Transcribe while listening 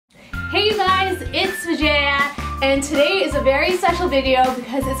Hey you guys, it's Vijaya, and today is a very special video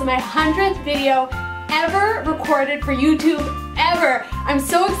because it's my 100th video ever recorded for YouTube, ever. I'm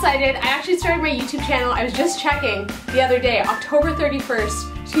so excited. I actually started my YouTube channel, I was just checking the other day, October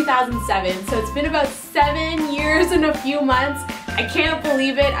 31st, 2007. So it's been about 7 years and a few months. I can't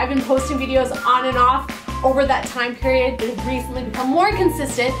believe it. I've been posting videos on and off over that time period, but have recently become more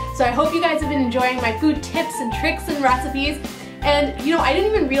consistent. So I hope you guys have been enjoying my food tips and tricks and recipes. And you know, I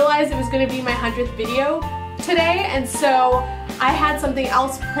didn't even realize it was going to be my 100th video today, and so I had something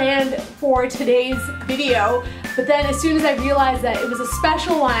else planned for today's video, but then as soon as I realized that it was a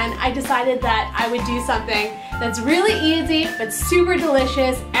special one, I decided that I would do something that's really easy but super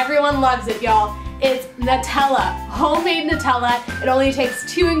delicious. Everyone loves it, y'all. It's Nutella, homemade Nutella. It only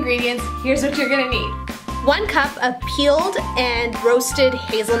takes 2 ingredients. Here's what you're gonna need. 1 cup of peeled and roasted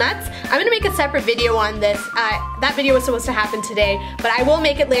hazelnuts. I'm gonna make a separate video on this. That video was supposed to happen today, but I will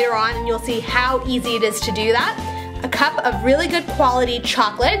make it later on and you'll see how easy it is to do that. A cup of really good quality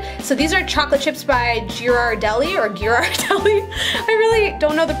chocolate. So these are chocolate chips by Ghirardelli. I really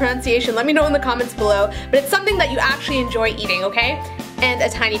don't know the pronunciation. Let me know in the comments below. But it's something that you actually enjoy eating, okay? And a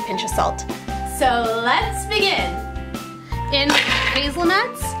tiny pinch of salt. So let's begin. In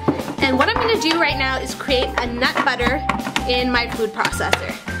hazelnuts. And what I'm going to do right now is create a nut butter in my food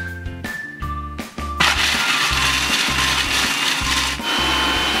processor.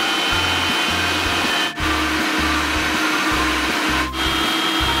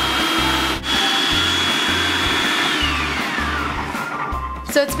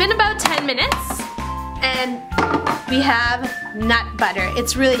 So it's been about 10 minutes and we have nut butter.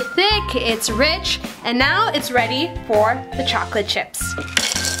 It's really thick, it's rich, and now it's ready for the chocolate chips.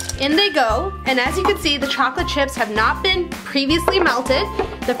 In they go, and as you can see, the chocolate chips have not been previously melted.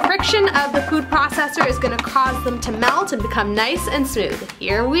 The friction of the food processor is going to cause them to melt and become nice and smooth.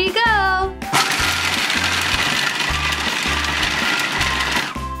 Here we go!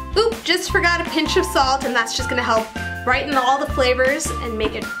 Oop, just forgot a pinch of salt, and that's just going to help brighten all the flavors and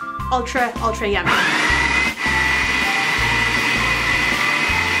make it ultra, ultra yummy.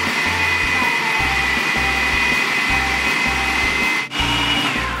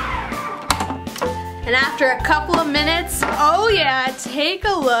 And after a couple of minutes, oh yeah, take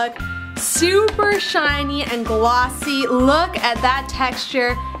a look. Super shiny and glossy. Look at that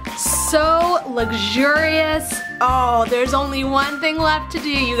texture. So luxurious. Oh, there's only one thing left to do,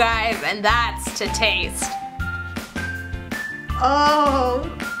 you guys, and that's to taste. Oh,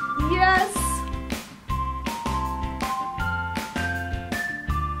 yes.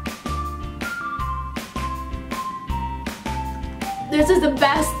 This is the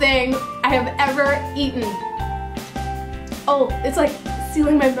best thing I have ever eaten. Oh, it's like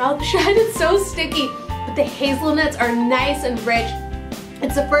sealing my mouth shut. It's so sticky, but the hazelnuts are nice and rich.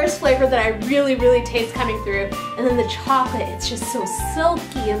 It's the first flavor that I really, really taste coming through. And then the chocolate, it's just so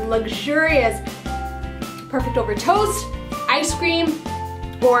silky and luxurious. Perfect over toast, ice cream,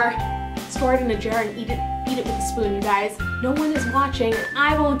 or store it in a jar and eat it with a spoon, you guys. No one is watching and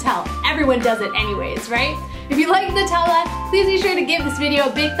I won't tell. Everyone does it anyways, right? If you like Nutella, please be sure to give this video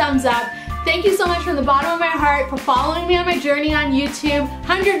a big thumbs up. Thank you so much from the bottom of my heart for following me on my journey on YouTube.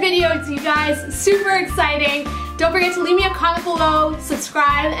 100 videos, you guys, super exciting. Don't forget to leave me a comment below,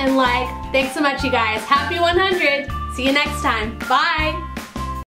 subscribe, and like. Thanks so much, you guys. Happy 100. See you next time. Bye.